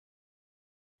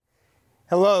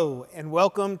Hello, and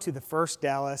welcome to the First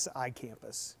Dallas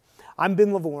iCampus. I'm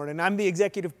Ben Lovvorn, and I'm the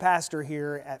executive pastor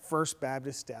here at First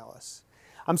Baptist Dallas.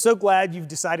 I'm so glad you've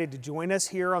decided to join us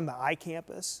here on the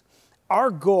iCampus.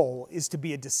 Our goal is to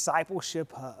be a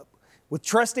discipleship hub with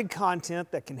trusted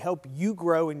content that can help you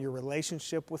grow in your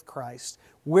relationship with Christ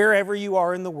wherever you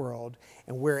are in the world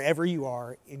and wherever you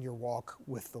are in your walk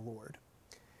with the Lord.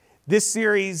 This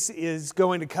series is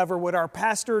going to cover what our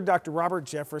pastor, Dr. Robert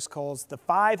Jeffress, calls the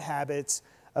 5 habits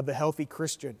of a healthy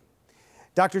Christian.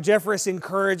 Dr. Jeffress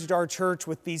encouraged our church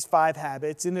with these 5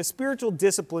 habits in a spiritual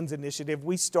disciplines initiative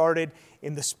we started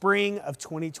in the spring of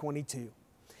 2022.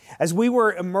 As we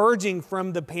were emerging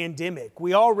from the pandemic,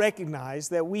 we all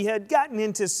recognized that we had gotten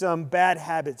into some bad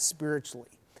habits spiritually.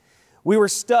 We were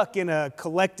stuck in a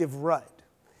collective rut.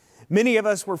 Many of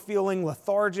us were feeling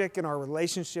lethargic in our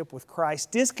relationship with Christ,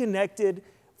 disconnected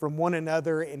from one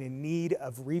another and in need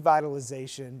of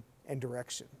revitalization and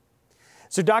direction.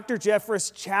 So Dr.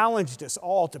 Jeffress challenged us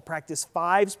all to practice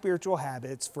 5 spiritual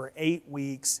habits for 8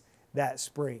 weeks that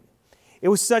spring. It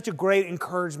was such a great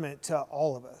encouragement to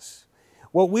all of us.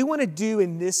 What we want to do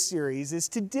in this series is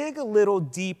to dig a little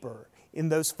deeper in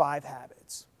those 5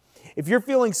 habits. If you're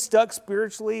feeling stuck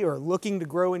spiritually or looking to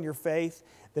grow in your faith,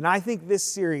 then I think this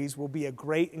series will be a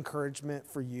great encouragement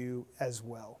for you as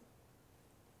well.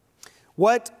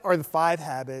 What are the 5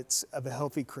 habits of a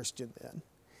healthy Christian then?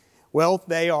 Well,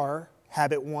 they are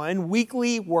habit 1,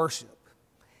 weekly worship.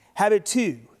 Habit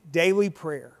 2, daily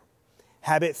prayer.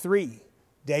 Habit 3,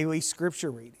 daily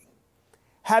scripture reading.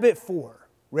 Habit 4,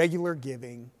 regular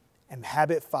giving. And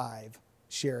habit 5,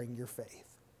 sharing your faith.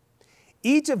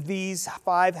 Each of these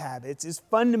 5 habits is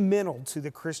fundamental to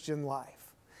the Christian life.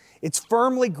 It's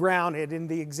firmly grounded in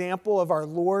the example of our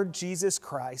Lord Jesus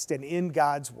Christ and in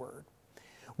God's Word.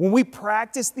 When we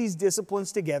practice these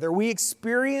disciplines together, we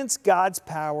experience God's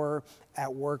power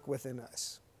at work within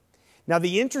us. Now,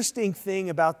 the interesting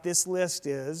thing about this list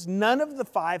is none of the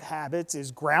 5 habits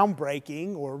is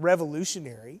groundbreaking or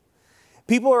revolutionary.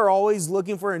 People are always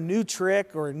looking for a new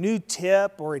trick or a new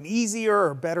tip or an easier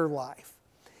or better life.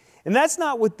 And that's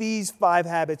not what these 5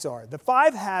 habits are. The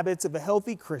 5 habits of a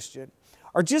healthy Christian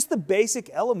are just the basic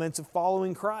elements of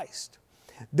following Christ.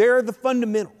 They're the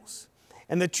fundamentals.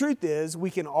 And the truth is, we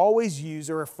can always use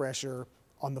a refresher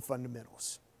on the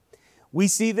fundamentals. We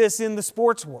see this in the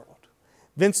sports world.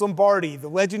 Vince Lombardi, the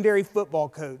legendary football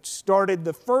coach, started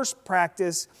the first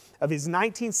practice of his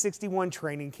 1961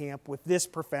 training camp with this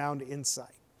profound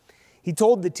insight. He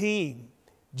told the team,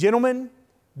 "Gentlemen,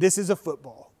 this is a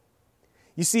football."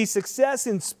 You see, success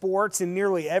in sports and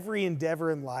nearly every endeavor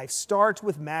in life starts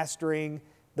with mastering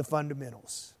the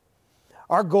fundamentals.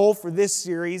 Our goal for this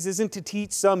series isn't to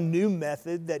teach some new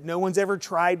method that no one's ever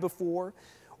tried before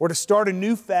or to start a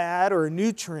new fad or a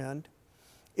new trend.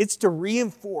 It's to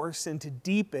reinforce and to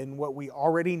deepen what we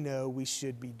already know we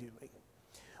should be doing.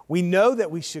 We know that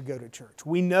we should go to church.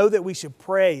 We know that we should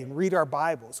pray and read our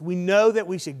Bibles. We know that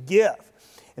we should give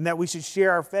and that we should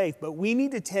share our faith, but we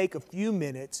need to take a few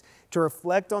minutes to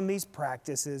reflect on these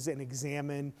practices and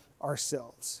examine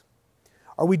ourselves.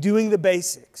 Are we doing the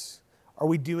basics? Are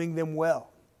we doing them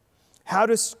well? How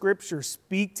does Scripture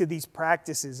speak to these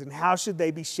practices and how should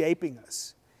they be shaping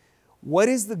us? What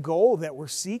is the goal that we're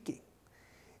seeking?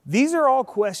 These are all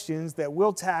questions that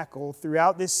we'll tackle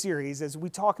throughout this series as we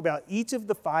talk about each of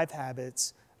the 5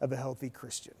 habits of a healthy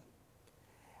Christian.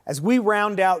 As we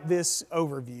round out this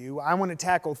overview, I want to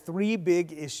tackle 3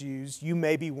 big issues you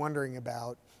may be wondering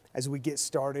about as we get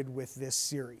started with this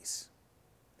series.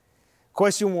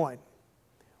 Question 1,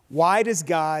 why does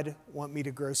God want me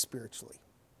to grow spiritually?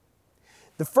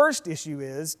 The first issue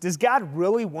is, does God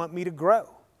really want me to grow?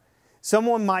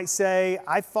 Someone might say,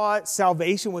 I thought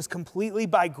salvation was completely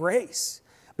by grace,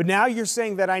 but now you're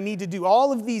saying that I need to do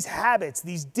all of these habits,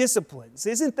 these disciplines.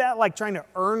 Isn't that like trying to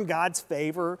earn God's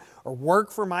favor or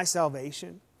work for my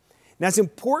salvation? Now, it's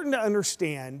important to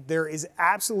understand there is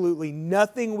absolutely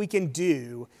nothing we can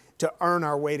do to earn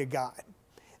our way to God.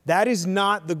 That is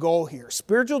not the goal here.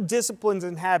 Spiritual disciplines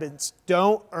and habits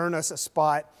don't earn us a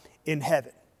spot in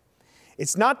heaven.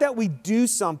 It's not that we do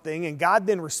something and God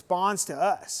then responds to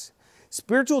us.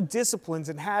 Spiritual disciplines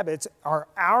and habits are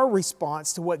our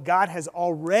response to what God has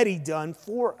already done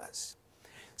for us.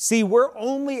 See, we're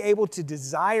only able to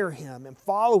desire Him and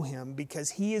follow Him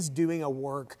because He is doing a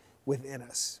work within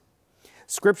us.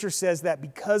 Scripture says that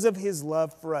because of His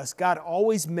love for us, God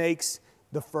always makes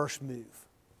the first move.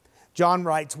 John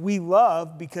writes, we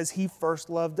love because He first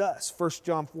loved us, 1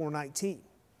 John 4:19.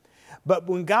 But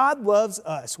when God loves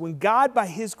us, when God by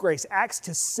His grace acts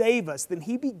to save us, then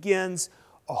He begins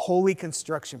a holy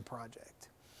construction project.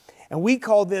 And we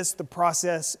call this the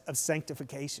process of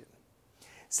sanctification.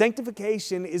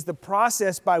 Sanctification is the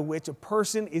process by which a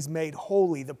person is made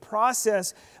holy, the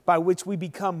process by which we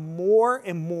become more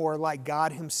and more like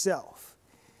God himself.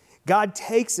 God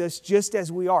takes us just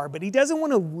as we are, but he doesn't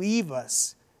want to leave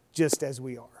us just as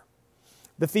we are.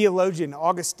 The theologian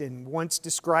Augustine once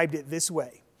described it this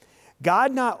way: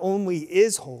 God not only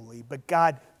is holy, but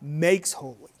God makes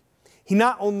holy. He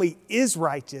not only is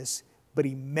righteous, but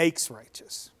he makes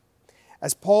righteous.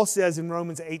 As Paul says in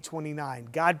Romans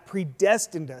 8:29, God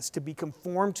predestined us to be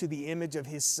conformed to the image of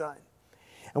his Son.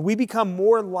 And we become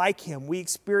more like him. We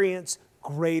experience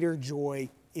greater joy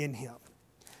in him.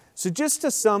 So just to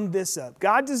sum this up,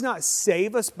 God does not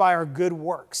save us by our good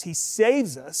works. He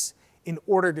saves us in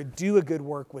order to do a good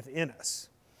work within us.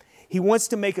 He wants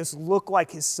to make us look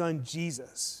like his Son,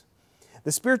 Jesus.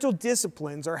 The spiritual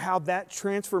disciplines are how that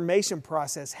transformation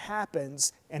process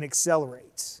happens and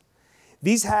accelerates.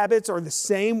 These habits are the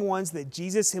same ones that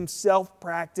Jesus himself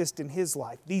practiced in his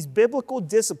life. These biblical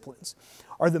disciplines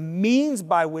are the means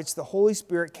by which the Holy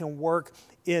Spirit can work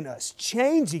in us,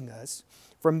 changing us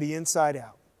from the inside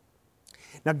out.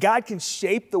 Now, God can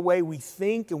shape the way we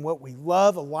think and what we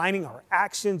love, aligning our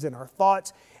actions and our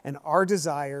thoughts and our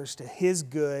desires to his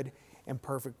good and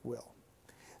perfect will.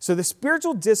 So the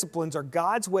spiritual disciplines are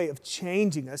God's way of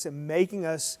changing us and making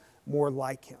us more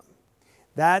like him.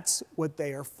 That's what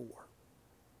they are for.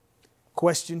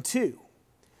 Question 2,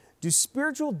 do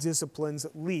spiritual disciplines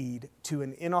lead to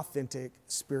an inauthentic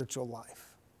spiritual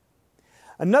life?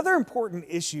 Another important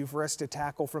issue for us to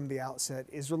tackle from the outset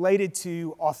is related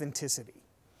to authenticity.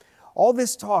 All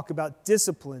this talk about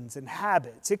disciplines and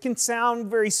habits, it can sound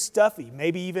very stuffy,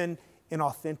 maybe even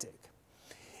inauthentic.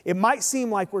 It might seem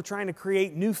like we're trying to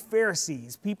create new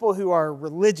Pharisees, people who are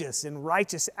religious and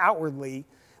righteous outwardly,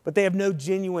 but they have no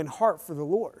genuine heart for the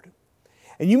Lord.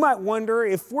 And you might wonder,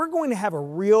 if we're going to have a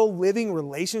real living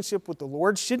relationship with the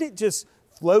Lord, shouldn't it just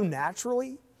flow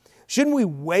naturally? Shouldn't we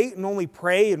wait and only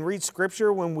pray and read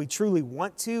Scripture when we truly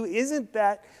want to? Isn't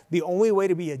that the only way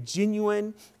to be a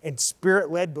genuine and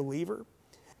Spirit-led believer?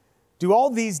 Do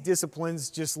all these disciplines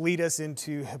just lead us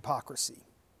into hypocrisy?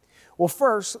 Well,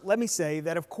 first, let me say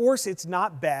that, of course, it's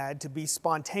not bad to be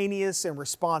spontaneous and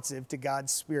responsive to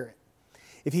God's Spirit.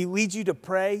 If he leads you to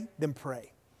pray, then pray.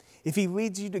 If he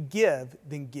leads you to give,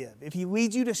 then give. If he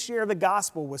leads you to share the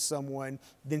gospel with someone,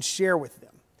 then share with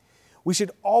them. We should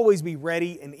always be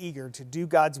ready and eager to do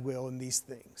God's will in these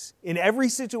things, in every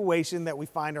situation that we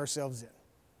find ourselves in.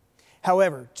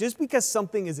 However, just because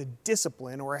something is a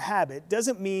discipline or a habit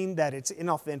doesn't mean that it's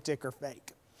inauthentic or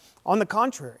fake. On the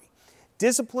contrary,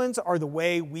 disciplines are the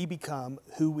way we become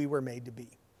who we were made to be.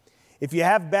 If you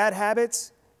have bad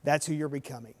habits, that's who you're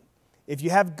becoming. If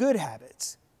you have good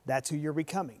habits, that's who you're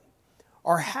becoming.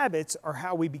 Our habits are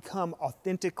how we become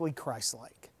authentically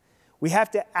Christ-like. We have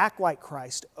to act like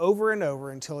Christ over and over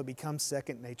until it becomes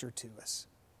second nature to us.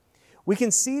 We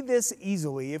can see this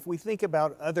easily if we think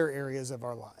about other areas of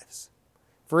our lives.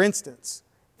 For instance,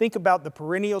 think about the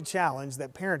perennial challenge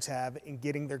that parents have in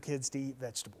getting their kids to eat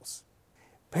vegetables.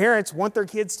 Parents want their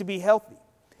kids to be healthy.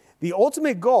 The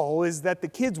ultimate goal is that the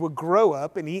kids would grow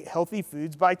up and eat healthy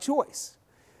foods by choice.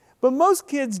 But most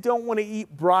kids don't want to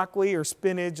eat broccoli or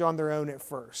spinach on their own at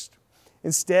first.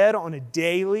 Instead, on a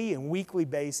daily and weekly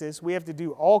basis, we have to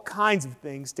do all kinds of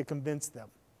things to convince them.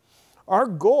 Our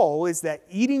goal is that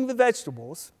eating the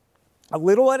vegetables, a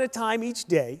little at a time each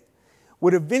day,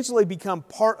 would eventually become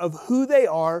part of who they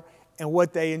are and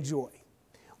what they enjoy.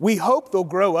 We hope they'll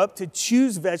grow up to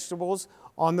choose vegetables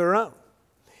on their own.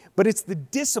 But it's the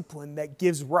discipline that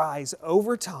gives rise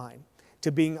over time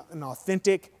to being an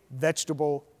authentic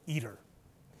vegetable eater.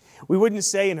 We wouldn't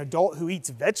say an adult who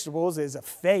eats vegetables is a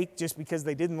fake just because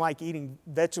they didn't like eating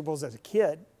vegetables as a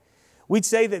kid. We'd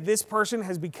say that this person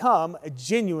has become a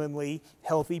genuinely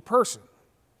healthy person.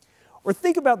 Or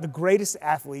think about the greatest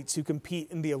athletes who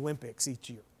compete in the Olympics each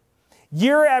year.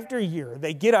 Year after year,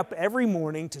 they get up every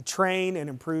morning to train and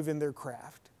improve in their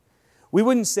craft. We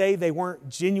wouldn't say they weren't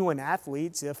genuine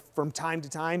athletes if from time to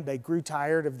time they grew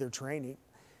tired of their training.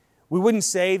 We wouldn't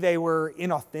say they were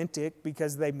inauthentic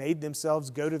because they made themselves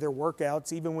go to their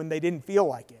workouts even when they didn't feel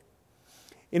like it.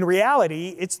 In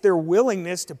reality, it's their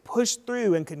willingness to push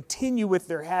through and continue with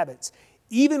their habits,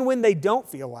 even when they don't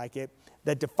feel like it,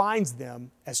 that defines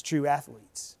them as true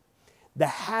athletes. The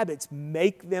habits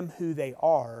make them who they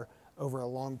are over a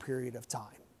long period of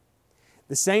time.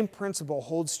 The same principle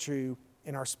holds true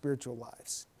in our spiritual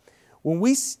lives. When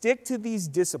we stick to these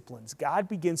disciplines, God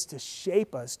begins to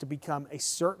shape us to become a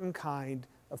certain kind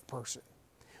of person.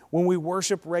 When we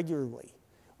worship regularly,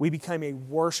 we become a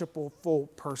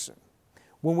worshipful person.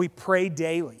 When we pray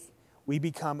daily, we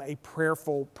become a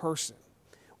prayerful person.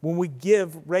 When we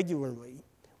give regularly,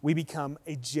 we become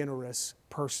a generous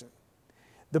person.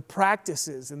 The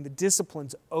practices and the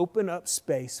disciplines open up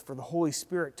space for the Holy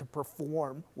Spirit to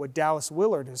perform what Dallas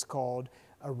Willard has called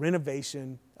a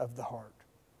renovation of the heart.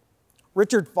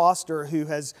 Richard Foster, who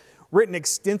has written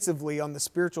extensively on the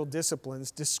spiritual disciplines,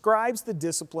 describes the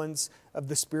disciplines of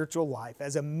the spiritual life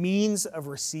as a means of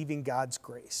receiving God's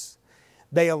grace.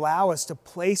 They allow us to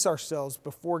place ourselves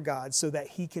before God so that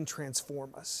He can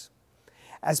transform us.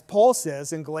 As Paul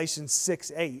says in Galatians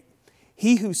 6:8,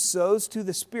 he who sows to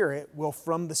the Spirit will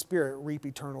from the Spirit reap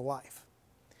eternal life.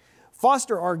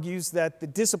 Foster argues that the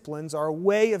disciplines are a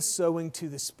way of sowing to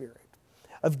the Spirit,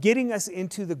 of getting us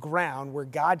into the ground where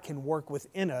God can work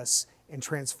within us and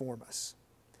transform us.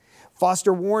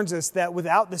 Foster warns us that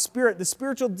without the Spirit, the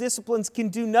spiritual disciplines can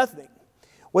do nothing.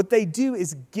 What they do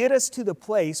is get us to the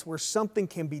place where something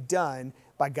can be done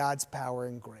by God's power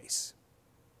and grace.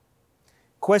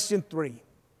 Question 3.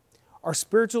 Are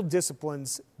spiritual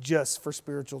disciplines just for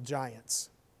spiritual giants?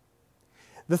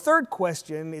 The third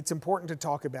question it's important to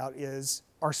talk about is,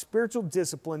 are spiritual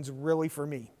disciplines really for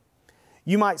me?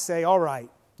 You might say, all right,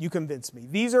 you convince me.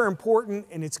 These are important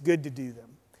and it's good to do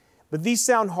them. But these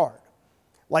sound hard,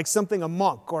 like something a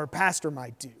monk or a pastor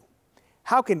might do.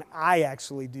 How can I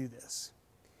actually do this?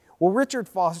 Well, Richard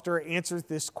Foster answers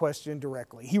this question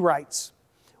directly. He writes,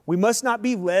 we must not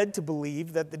be led to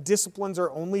believe that the disciplines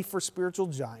are only for spiritual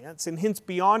giants and hence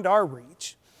beyond our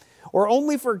reach, or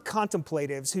only for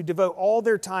contemplatives who devote all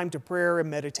their time to prayer and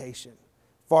meditation.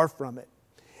 Far from it.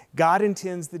 God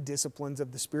intends the disciplines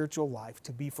of the spiritual life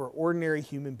to be for ordinary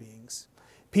human beings,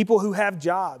 people who have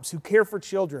jobs, who care for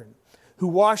children, who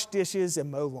wash dishes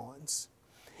and mow lawns.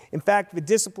 In fact, the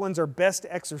disciplines are best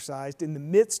exercised in the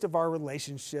midst of our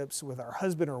relationships with our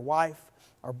husband or wife,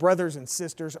 our brothers and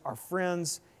sisters, our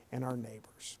friends, and our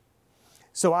neighbors.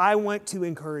 So I want to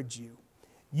encourage you.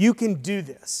 You can do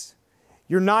this.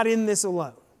 You're not in this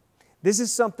alone. This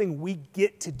is something we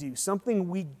get to do, something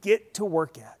we get to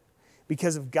work at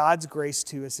because of God's grace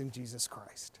to us in Jesus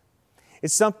Christ.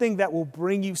 It's something that will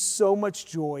bring you so much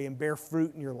joy and bear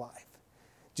fruit in your life.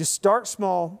 Just start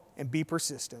small and be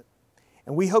persistent.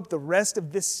 And we hope the rest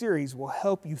of this series will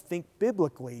help you think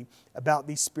biblically about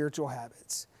these spiritual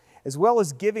habits, as well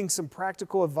as giving some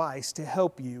practical advice to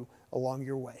help you along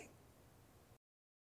your way.